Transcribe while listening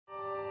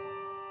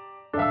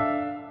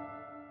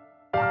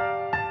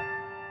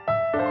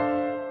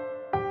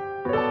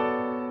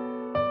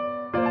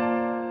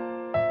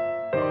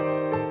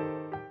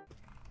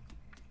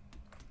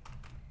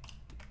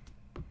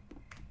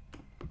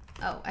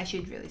I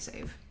should really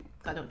save.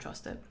 I don't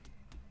trust it.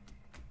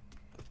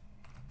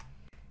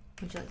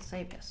 Would you like to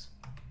save? Yes.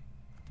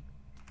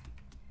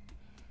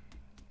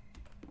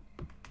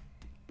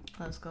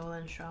 Let's go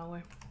then, shall we?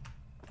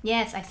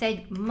 Yes, I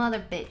said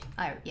mother bitch.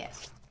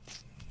 Yes.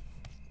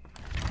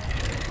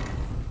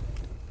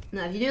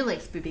 Now, if you do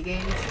like spoopy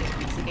games, like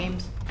pizza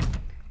games,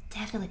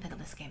 definitely pick up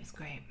this game. It's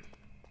great.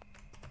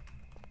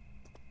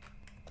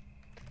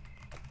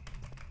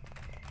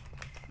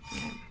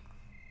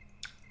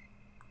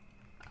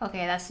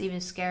 Okay, that's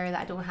even scary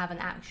that I don't have an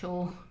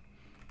actual...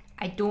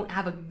 I don't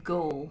have a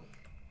goal.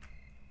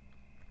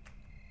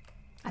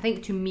 I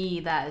think to me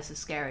that is the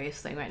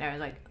scariest thing right now, is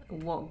like,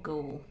 what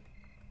goal?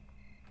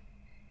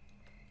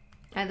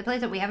 And the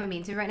place that we haven't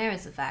been to right now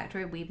is the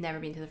factory. We've never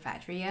been to the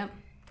factory yet.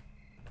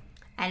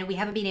 And we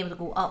haven't been able to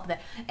go up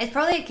there. It's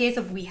probably a case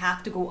of we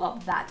have to go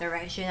up that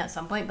direction at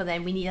some point, but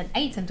then we need an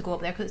item to go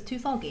up there because it's too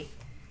foggy.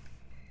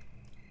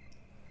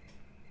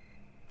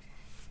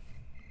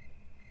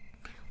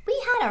 We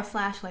had our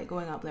flashlight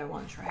going up there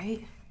once,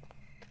 right?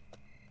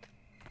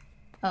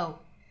 Oh.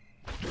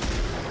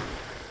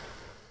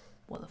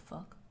 What the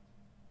fuck?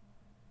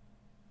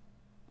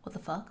 What the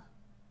fuck?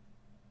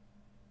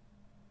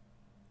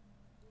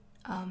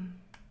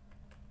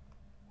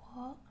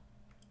 What?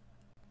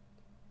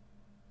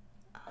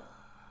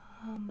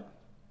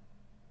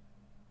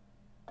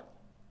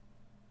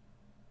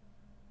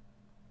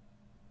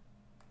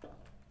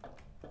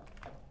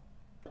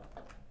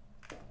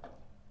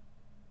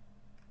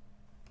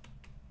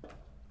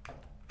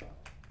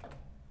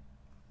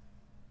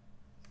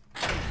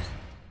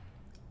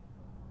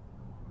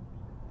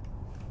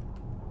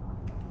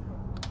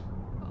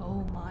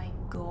 Oh my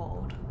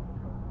god.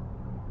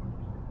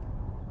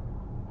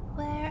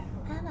 Where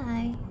am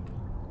I?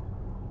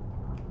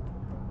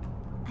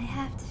 I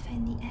have to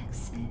find the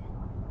exit.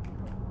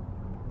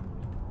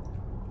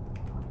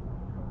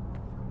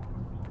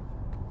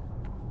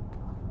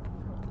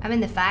 I'm in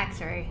the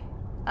factory.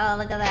 Oh,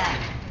 look at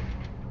that.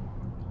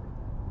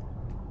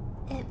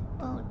 It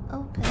won't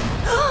open.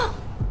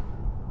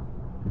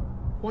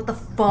 What the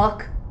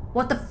fuck?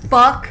 What the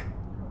fuck?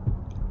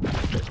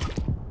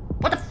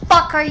 What the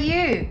fuck are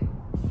you?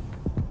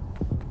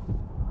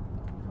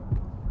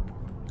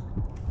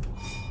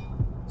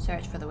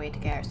 Search for the way to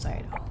get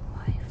outside. Oh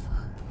my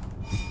fuck.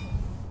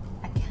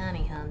 I can't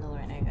handle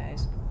right now,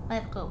 guys.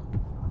 Let's go.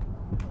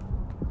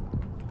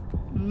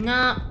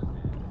 No.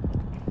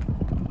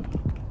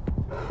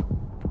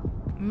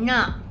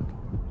 No.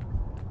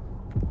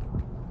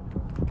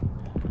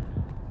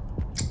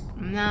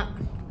 No.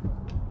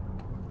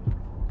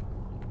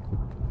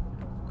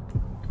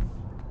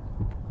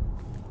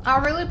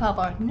 Oh, really,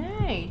 Papa?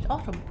 Nice.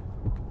 Awesome.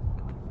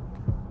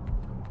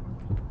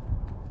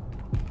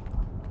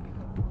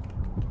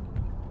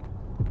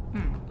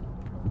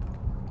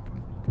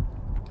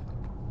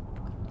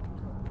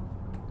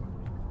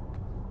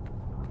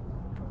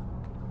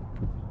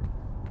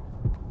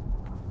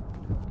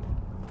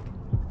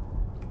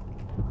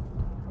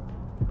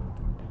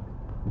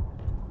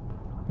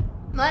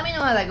 Let me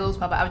know how that goes,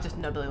 Papa. I was just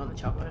nibbling on the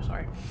chocolate,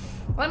 sorry.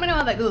 Let me know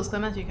how that goes, because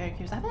I'm actually kind of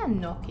curious. I haven't had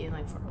gnocchi in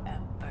like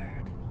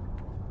forever.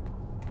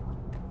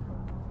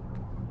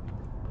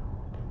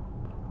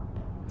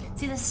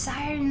 See the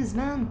sirens,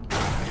 man.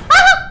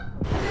 Ah!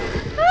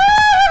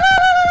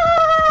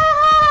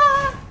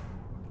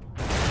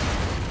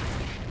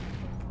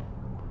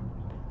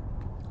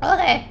 Ah!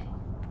 Okay.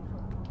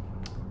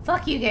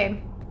 Fuck you,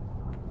 game.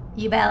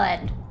 You bell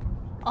end.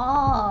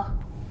 Oh.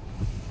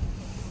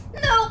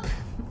 Nope.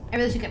 I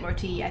really should get more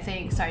tea, I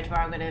think. Sorry,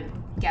 tomorrow I'm gonna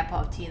get a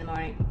pot of tea in the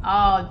morning.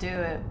 Oh, do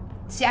it.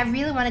 See, I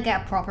really want to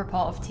get a proper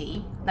pot of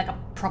tea. Like a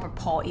proper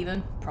pot,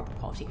 even. Proper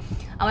pot of tea.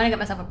 I want to get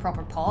myself a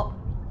proper pot.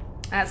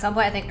 And at some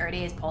point, I think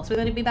Ernie is possibly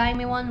going to be buying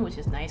me one, which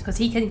is nice. Because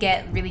he can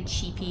get really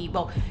cheapy,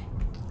 well,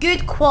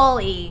 good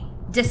quality,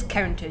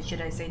 discounted, should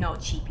I say,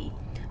 not cheapy.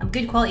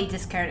 Good quality,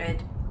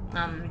 discounted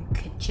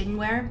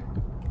kitchenware.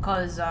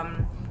 Because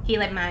he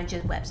like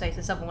manages websites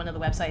and stuff, and one of the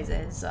websites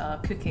is a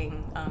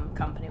cooking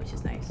company, which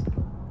is nice.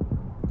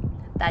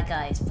 That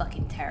guy is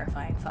fucking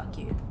terrifying. Fuck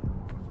you.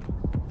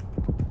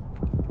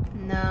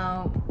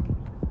 No.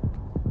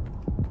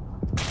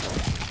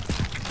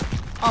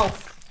 Oh,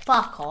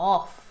 fuck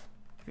off.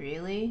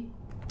 Really?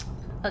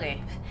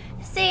 Okay.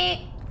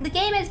 See, the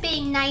game is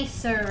being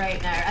nicer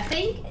right now. I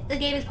think the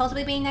game is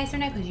possibly being nicer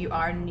now because you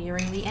are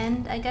nearing the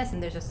end, I guess,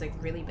 and they're just like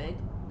really big.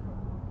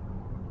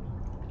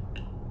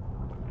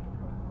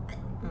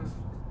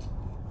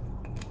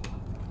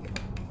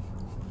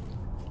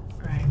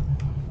 Right.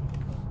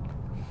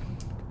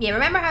 Yeah,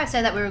 remember how I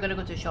said that we were going to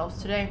go to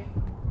shops today?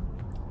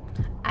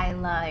 I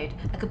lied.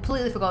 I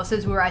completely forgot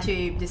since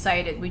we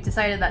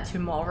decided that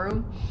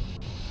tomorrow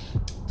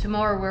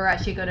we're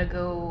actually going to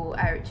go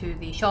out to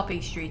the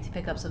shopping street to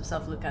pick up some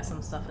stuff, look at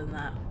some stuff in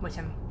that, which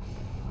I'm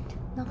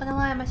not going to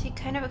lie, I'm actually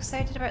kind of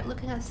excited about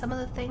looking at some of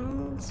the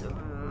things.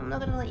 I'm not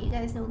going to let you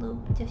guys know though,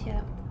 just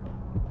yet.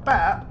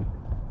 But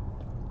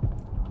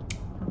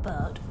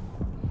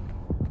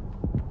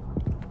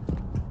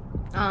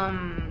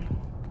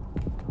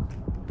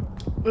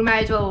we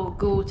might as well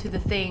go to the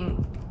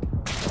thing.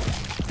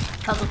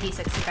 Puzzle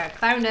P65.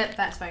 Found it,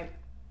 that's fine.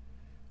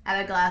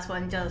 And the glass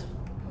one just,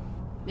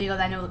 because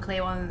I know the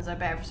clay ones are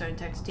better for certain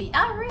texture.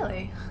 Oh,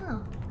 really? Huh.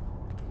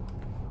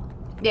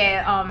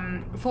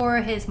 Yeah, for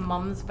his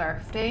mum's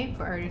birthday,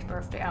 for Ernie's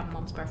birthday,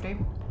 mum's birthday,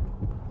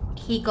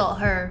 he got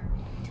her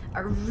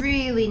a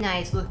really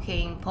nice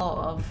looking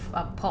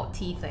pot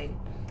tea thing.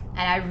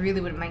 And I really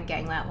wouldn't mind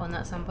getting that one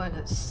at some point.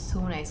 It's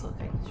so nice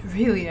looking. It's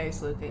really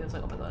nice looking. I was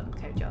like, oh my god, I'm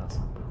kind of jealous.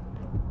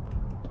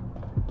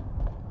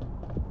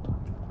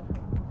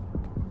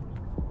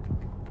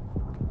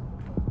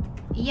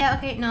 Yeah,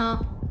 okay,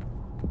 no.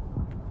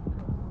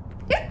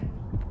 Yep.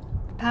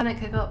 Panic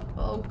hiccup.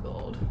 Oh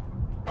god.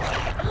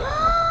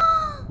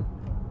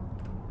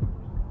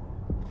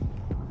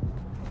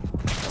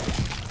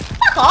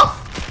 Fuck off!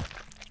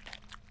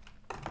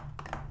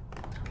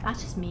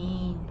 That's just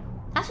mean.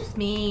 That's just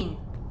mean.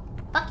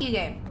 Fuck you,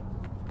 game.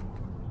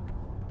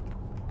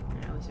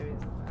 I was serious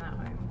that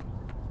way.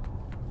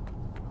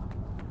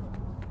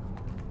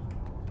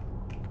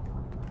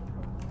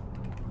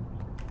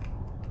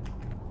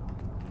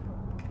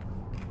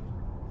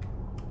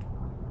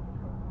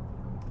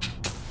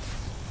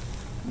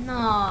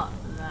 Not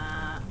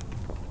that.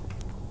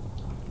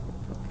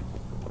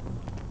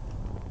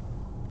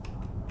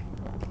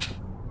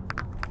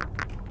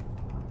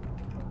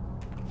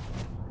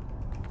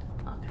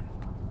 Okay.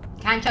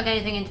 Can't chuck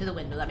anything into the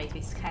window. That makes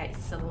me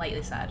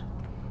slightly sad.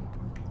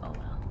 Oh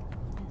well,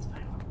 it's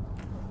fine.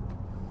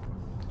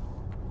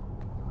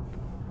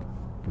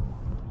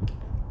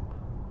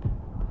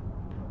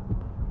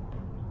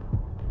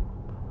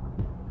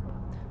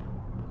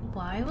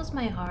 Why was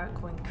my heart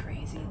going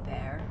crazy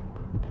there?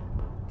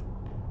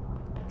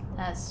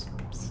 That's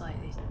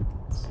slightly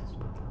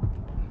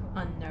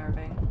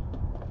unnerving.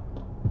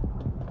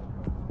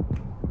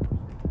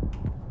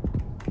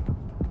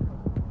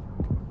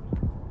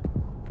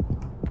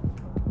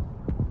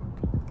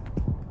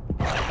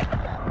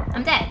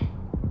 I'm dead.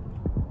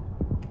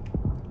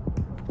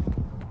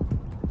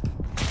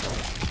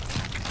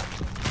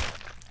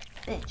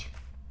 Bitch.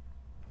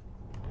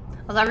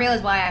 Well, I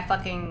realized why I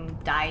fucking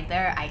died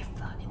there. I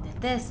fucking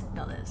did this,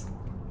 not this.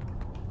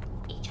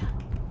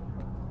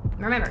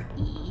 Remember,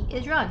 E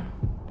is run.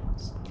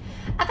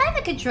 I find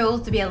the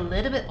controls to be a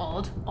little bit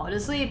odd,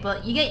 honestly,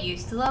 but you get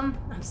used to them.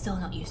 I'm still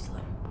not used to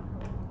them.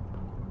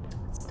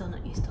 Still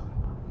not used to them.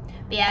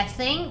 But yeah, I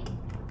think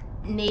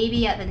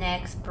maybe at the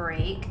next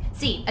break.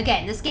 See,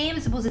 again, this game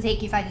is supposed to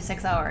take you 5 to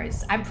 6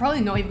 hours. I'm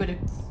probably not even going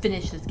to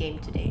finish this game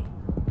today.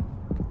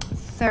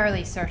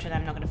 Thoroughly certain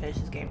I'm not going to finish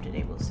this game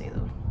today, we'll see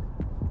though.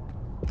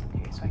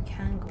 Okay, so I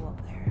can go up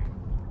there.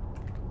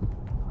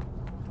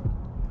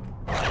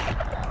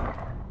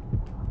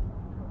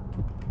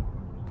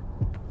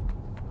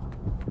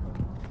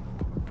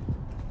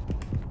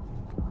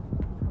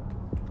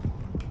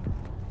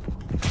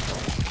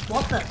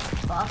 What the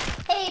fuck?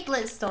 Hey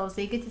Blitz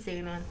Stolzy, good to see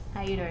you, man.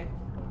 How you doing?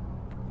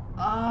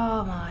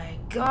 Oh my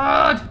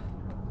god!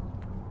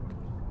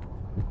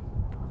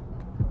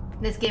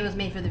 This game was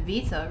made for the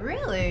Vita,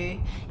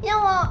 really? You know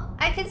what?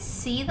 I could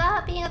see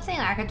that being a thing.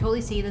 I could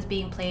totally see this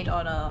being played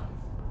on a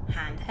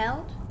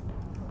handheld.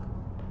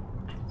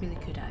 I really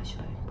could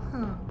actually.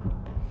 Huh.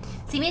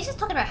 See, maybe just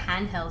talking about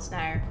handhelds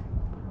now.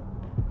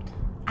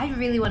 I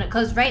really want to,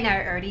 because right now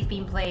Ernie's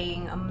been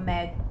playing a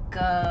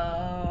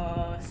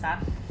Mega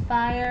Sapphire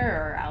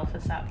or Alpha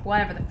Sapphire,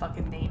 whatever the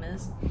fucking name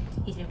is.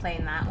 He's been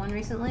playing that one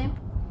recently.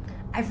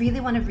 I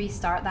really want to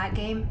restart that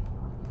game.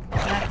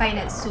 And I find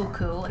it so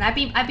cool. And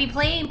I've been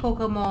playing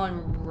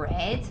Pokemon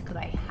Red because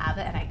I have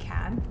it and I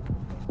can.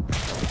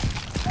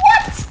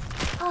 What?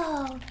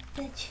 Oh,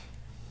 bitch.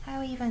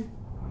 How even?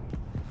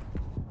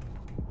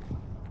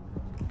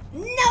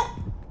 No.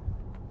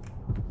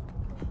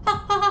 Ha ha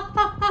ha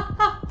ha ha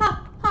ha ha.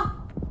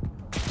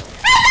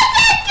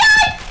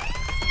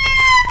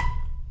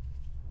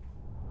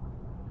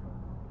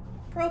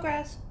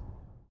 Progress.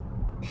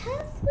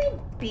 Have we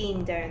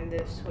been down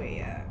this way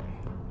yet?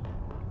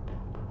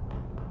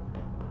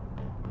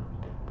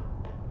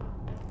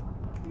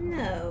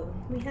 No,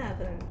 we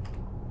haven't.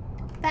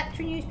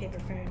 Factory newspaper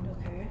found,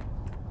 okay.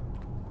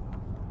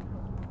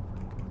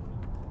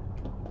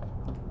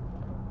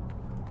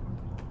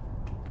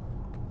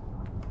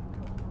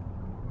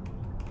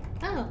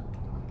 Oh,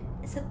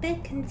 it's a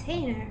big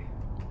container.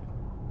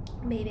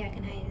 Maybe I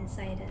can hide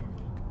inside it.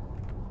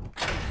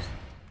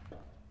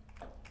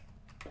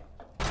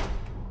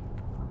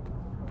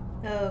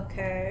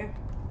 Okay.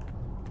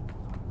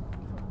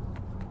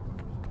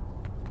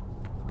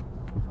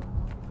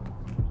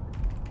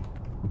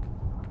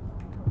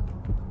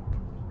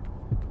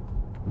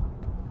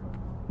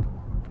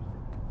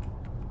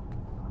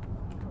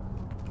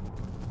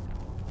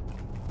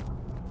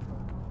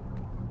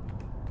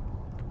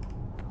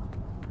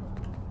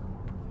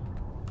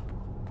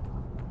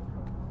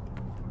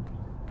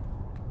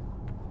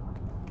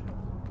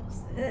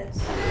 What's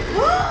this?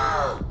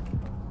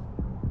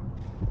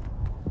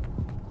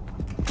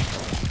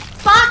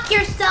 Fuck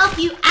yourself,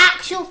 you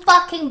actual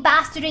fucking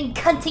bastard and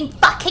cunting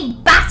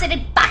fucking bastard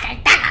and fucking.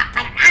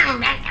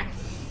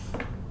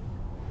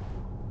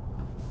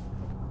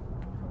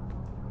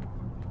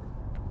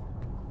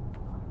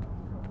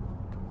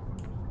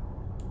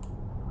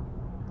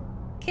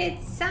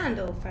 kid's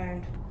sandal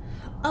found.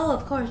 Oh,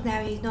 of course,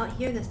 now he's not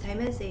here this time,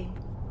 is he?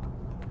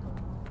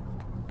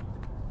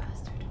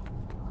 Bastard.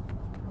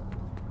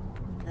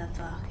 The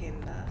fucking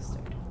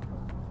bastard.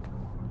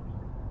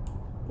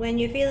 When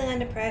you're feeling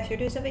under pressure,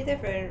 do something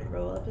different.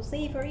 Roll up a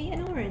sleeve or eat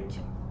an orange.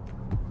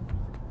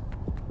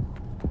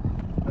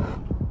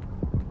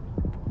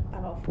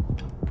 I'm off.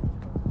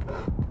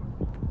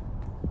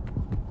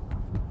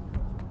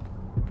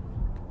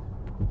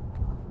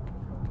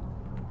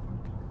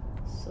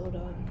 So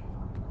done.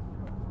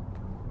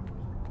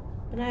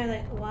 But now,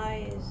 like,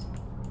 why is...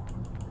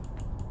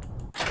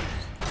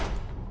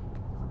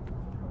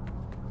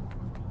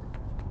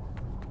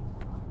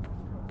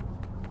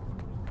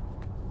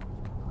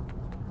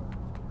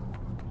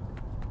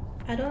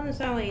 I don't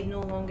understand why he's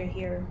no longer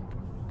here.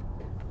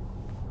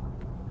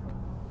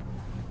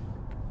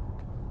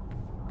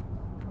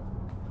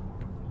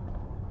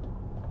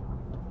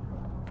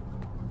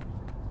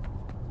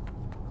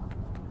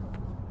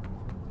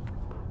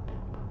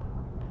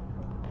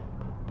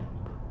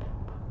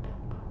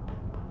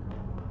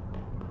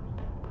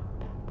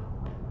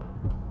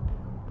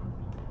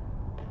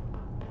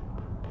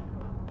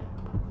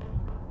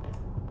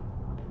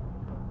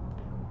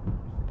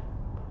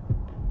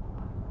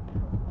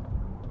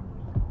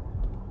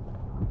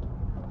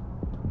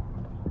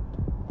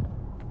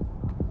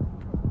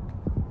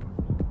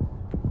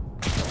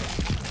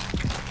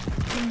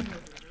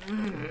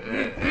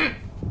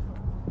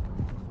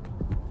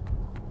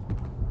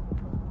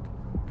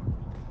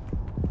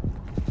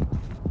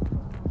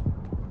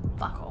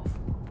 Fuck off.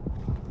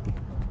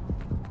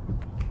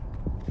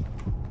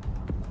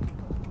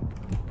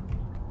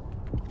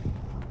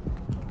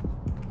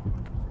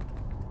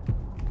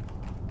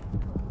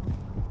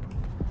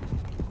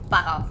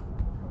 Fuck off.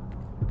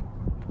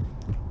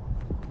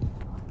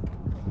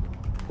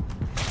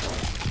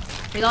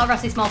 We got a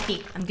rusty small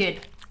key. I'm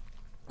good.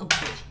 Oh,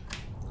 bitch.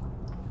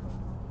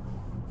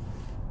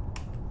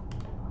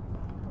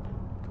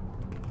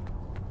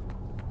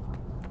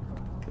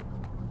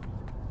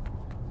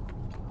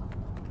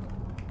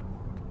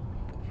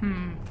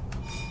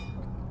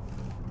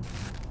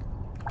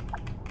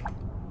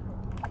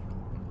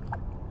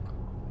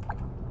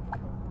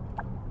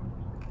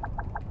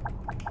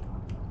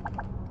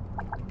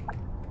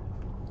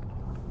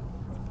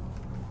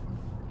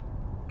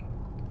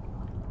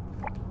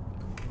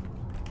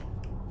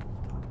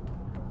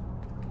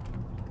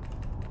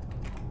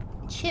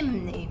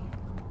 Chimney.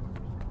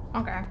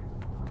 Okay.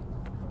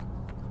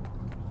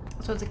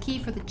 So it's a key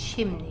for the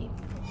chimney.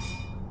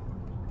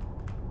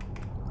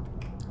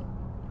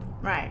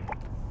 Right.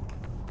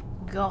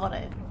 Got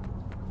it.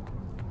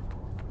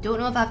 Don't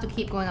know if I have to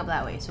keep going up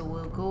that way, so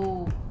we'll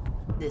go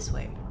this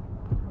way.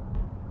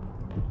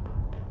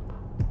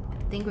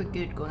 I think we're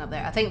good going up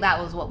there. I think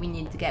that was what we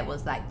needed to get,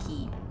 was that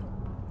key.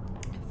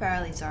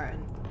 Fairly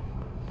certain.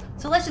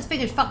 So let's just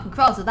finish fucking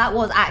cross. So that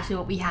was actually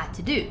what we had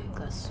to do.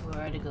 Because I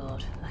swear to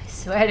God,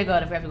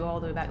 if we have to go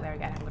all the way back there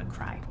again, I'm gonna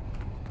cry.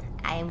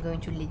 I am going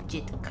to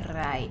legit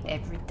cry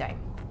every time.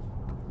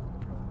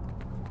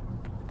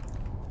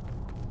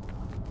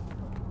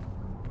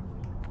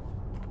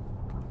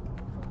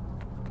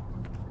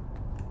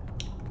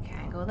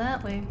 Can't go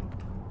that way.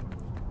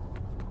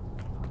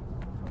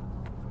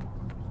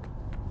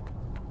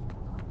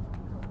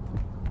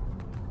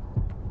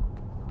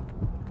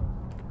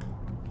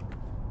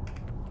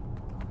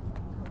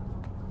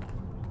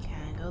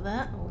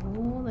 That.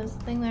 Oh, there's a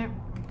thing there.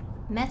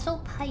 Metal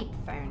pipe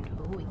found.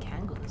 Oh, we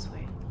can go this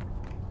way.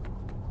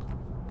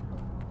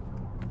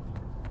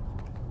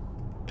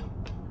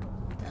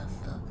 The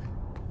fuck?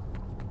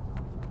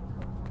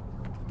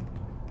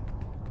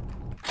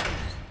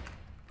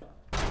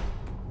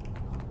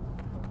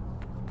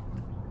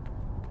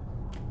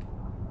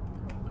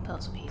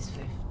 Puzzle piece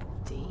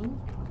 15.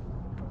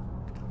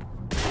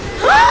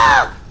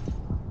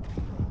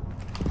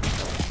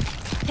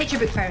 Picture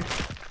book found.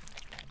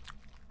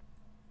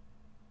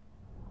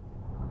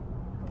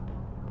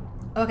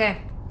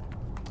 Okay.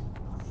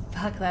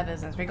 Fuck that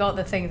business. We got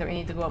the things that we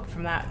need to go up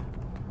from that.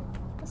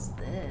 What's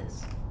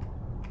this?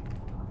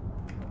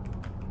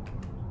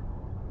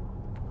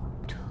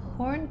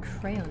 Torn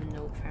crayon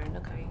note found.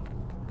 Okay.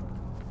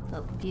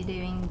 Hope you're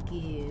doing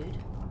good.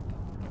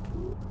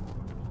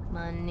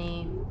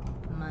 Money.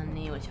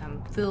 Money, which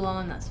I'm full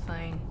on. That's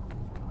fine.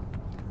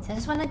 So I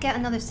just want to get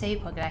another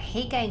save pocket. I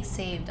hate getting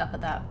saved up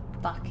at that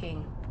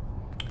fucking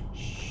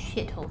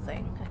shithole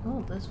thing. I go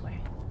this way.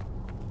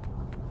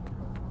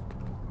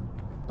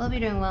 Love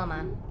you doing well,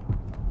 man.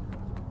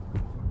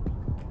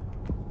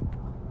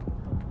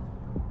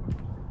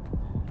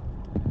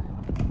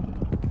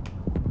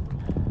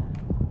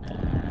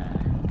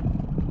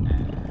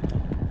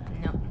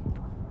 Nope.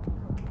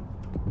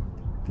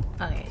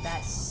 Okay,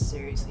 that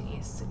seriously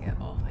needs to get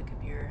off my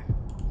computer.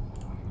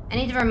 I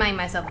need to remind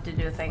myself to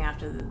do a thing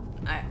after the...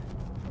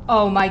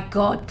 Oh my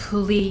god,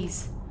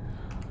 please.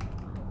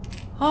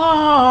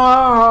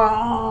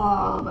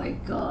 Oh my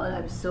god,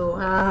 I'm so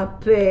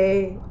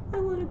happy. I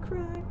want to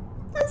cry.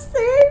 A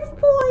save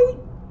point!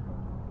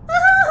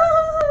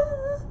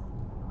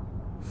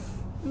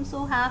 I'm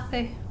so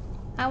happy.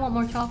 I want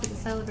more chocolate to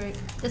celebrate.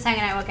 Just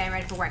hanging out while getting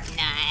ready for work.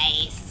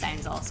 Nice.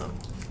 Sounds awesome.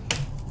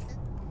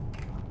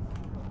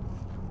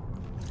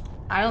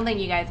 I don't think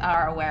you guys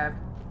are aware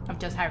of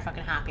just how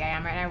fucking happy I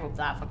am right now with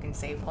that fucking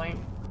save point.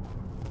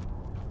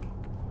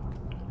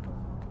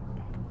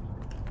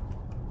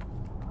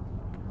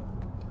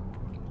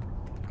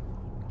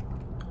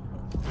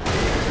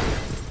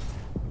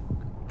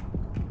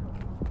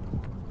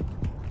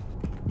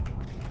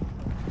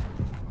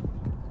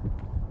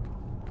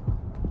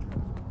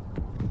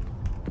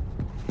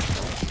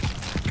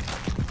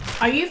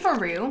 Are you for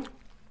real?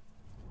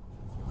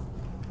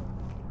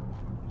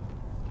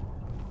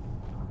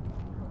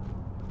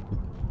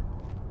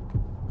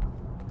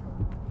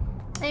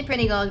 Hey,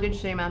 pretty girl. Good to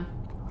see you, man.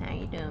 How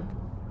you doing?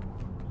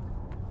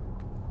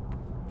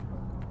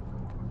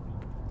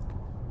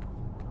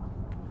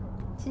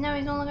 See, now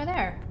he's no longer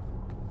there.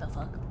 The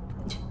fuck?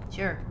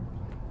 Sure.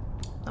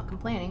 Not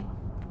complaining.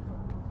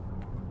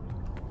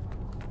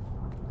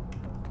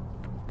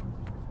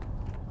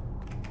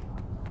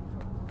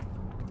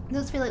 It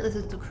does feel like this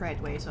is the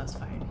correct way, so it's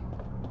fine.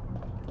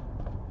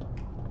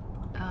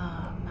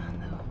 Oh,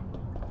 man, though.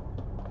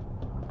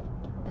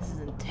 This is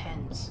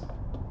intense.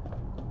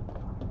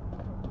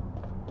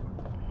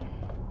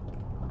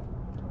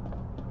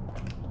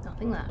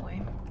 Nothing that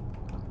way.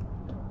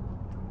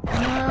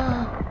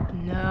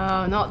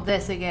 No, not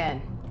this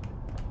again.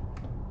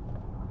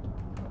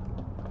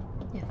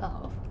 Yeah, fuck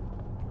off.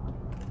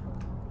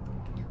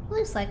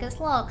 Looks like it's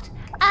locked.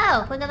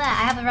 Oh, look at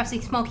that. I have a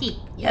rusty small key.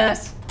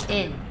 Yes,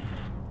 in.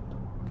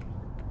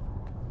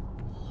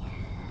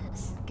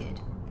 Yes, good.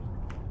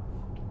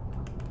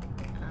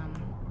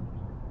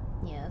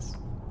 Yes.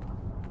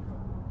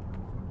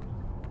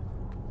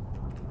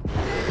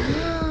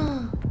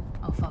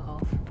 Oh, fuck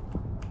off.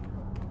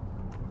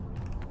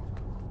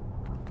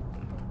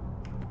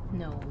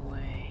 No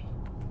way.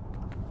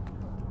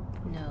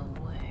 No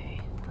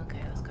way. Okay,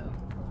 let's go.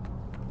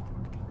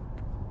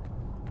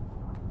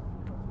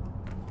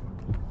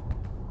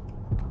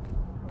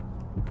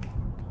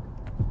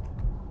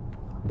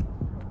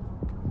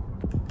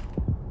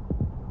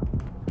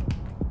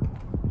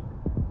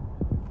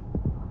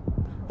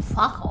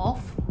 Fuck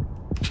off.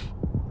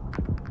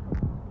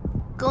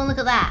 Go and look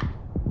at that.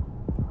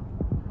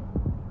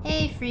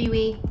 Hey,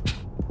 Freewee.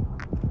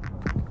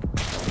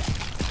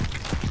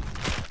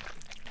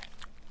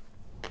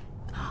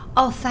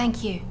 Oh,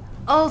 thank you.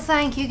 Oh,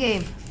 thank you,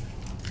 game.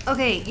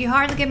 Okay, you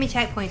hardly give me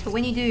checkpoints, but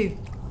when you do,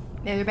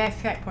 they're the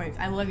best checkpoints.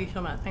 I love you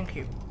so much. Thank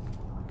you.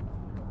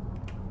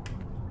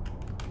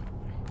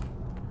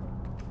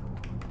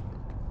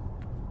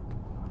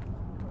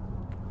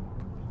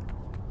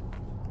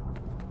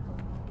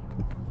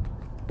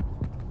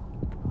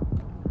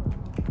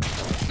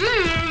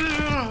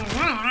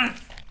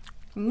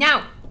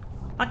 No!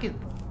 Fuck you.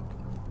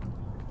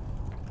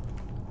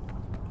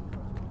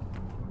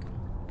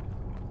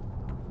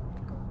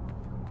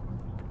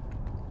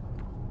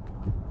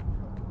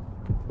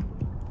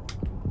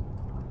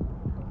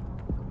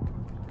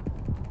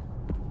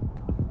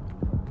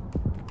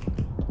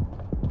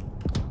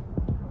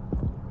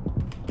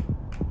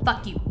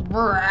 Fuck you.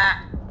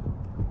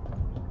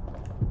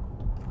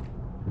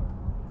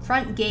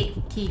 Front gate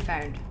key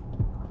found.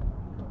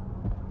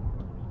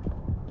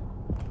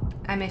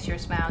 I miss your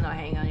smile not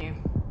hanging on you.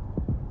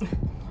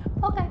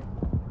 Okay.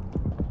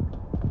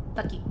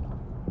 Fuck you.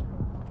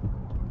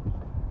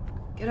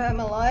 Get out of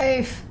my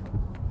life.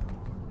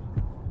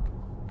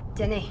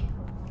 Denny.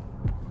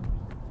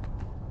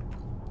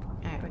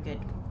 Alright, we're good.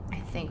 I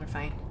think we're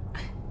fine.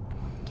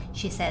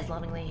 She says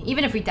lovingly.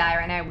 Even if we die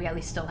right now, we at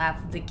least still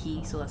have the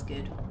key, so that's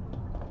good.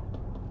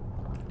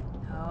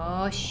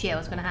 Oh shit,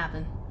 what's gonna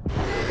happen?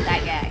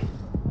 That guy.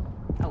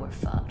 Oh, we're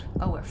fucked.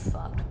 Oh, we're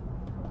fucked.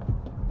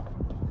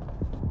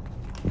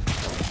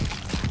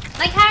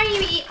 Like,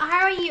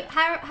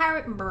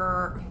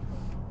 brr.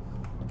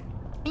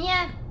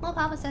 Yeah, well,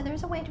 Papa said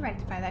there's a way to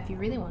rectify that if you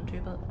really want to,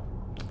 but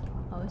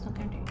oh, it's not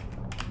going to.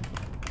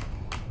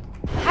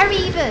 How are we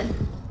even?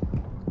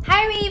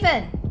 How are we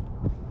even?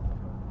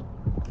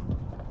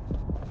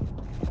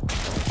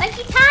 Like,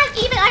 you can't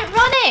even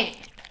outrun it!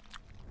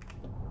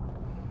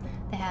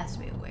 There has to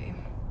be a way.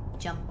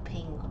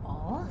 Jumping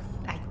off?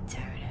 I don't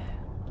know.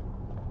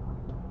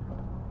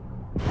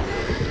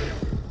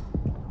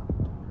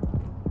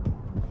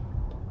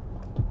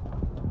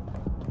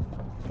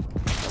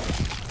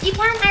 You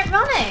can't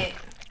outrun it!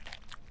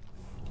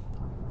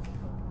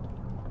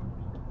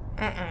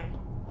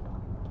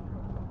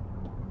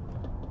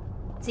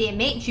 See, it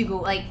makes you go,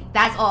 like,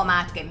 that's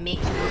automatic, it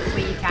makes you go this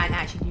way, you can't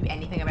actually do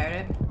anything about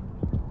it.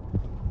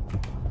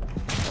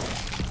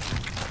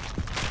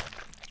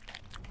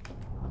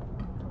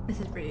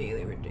 This is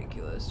really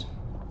ridiculous.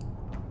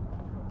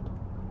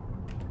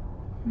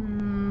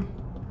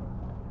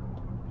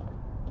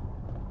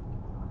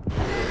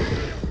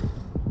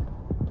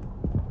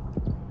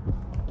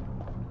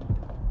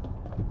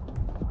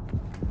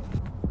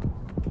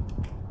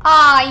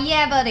 Aw,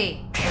 yeah,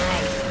 buddy.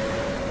 Nice.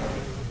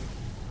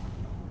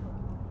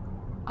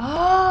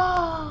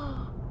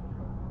 Oh.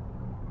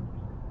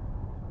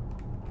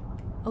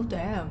 Oh,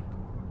 damn.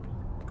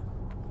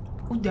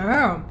 Oh,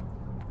 damn.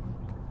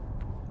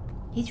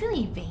 He's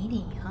really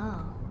veiny, huh?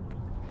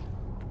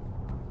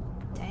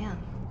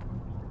 Damn.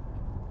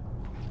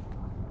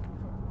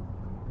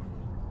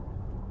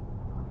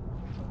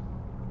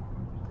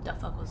 The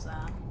fuck was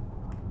that?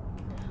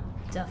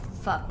 The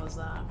fuck was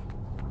that?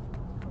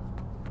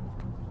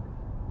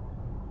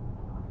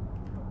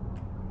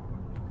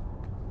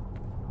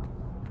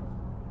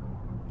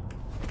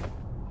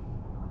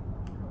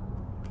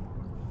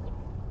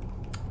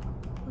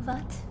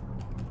 What?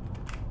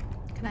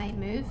 Can I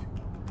move?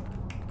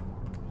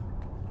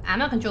 I'm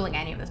not controlling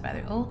any of this, by the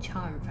way. Oh,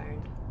 charm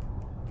found.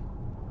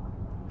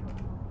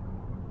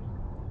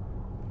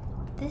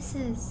 This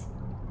is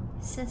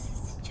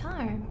Sis's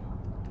charm.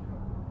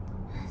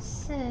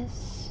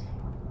 Sis.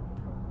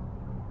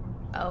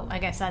 Oh, I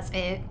guess that's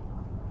it.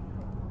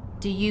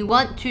 Do you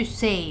want to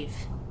save?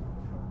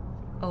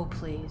 Oh,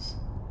 please.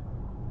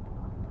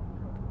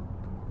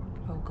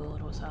 Oh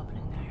god, what's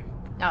happening there?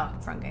 Oh,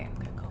 front gate.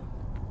 Okay, cool.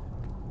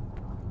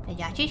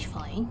 Yeah, she's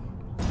fine.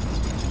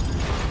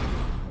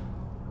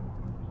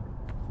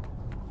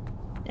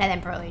 And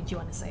then Pearly, do you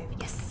want to save?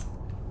 Yes.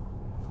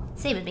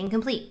 Save has been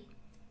complete.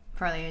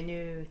 Pearly, a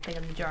new thing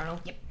in the journal.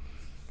 Yep.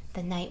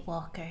 The Night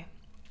Walker.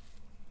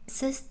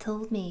 Sis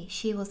told me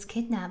she was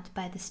kidnapped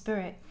by the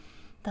spirit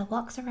that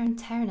walks around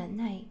town at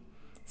night.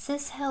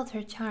 Sis held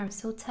her charm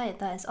so tight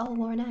that it's all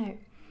worn out.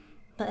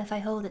 But if I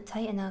hold it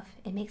tight enough,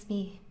 it makes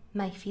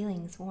my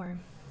feelings warm.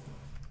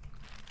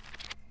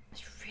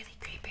 It's really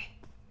creepy.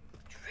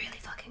 It's really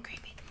fucking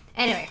creepy.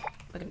 Anyway,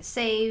 we're gonna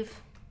save.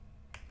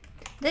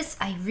 This,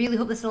 I really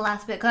hope this is the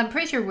last bit, because I'm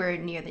pretty sure we're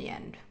near the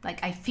end.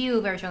 Like, I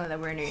feel very strongly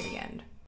that we're near the end.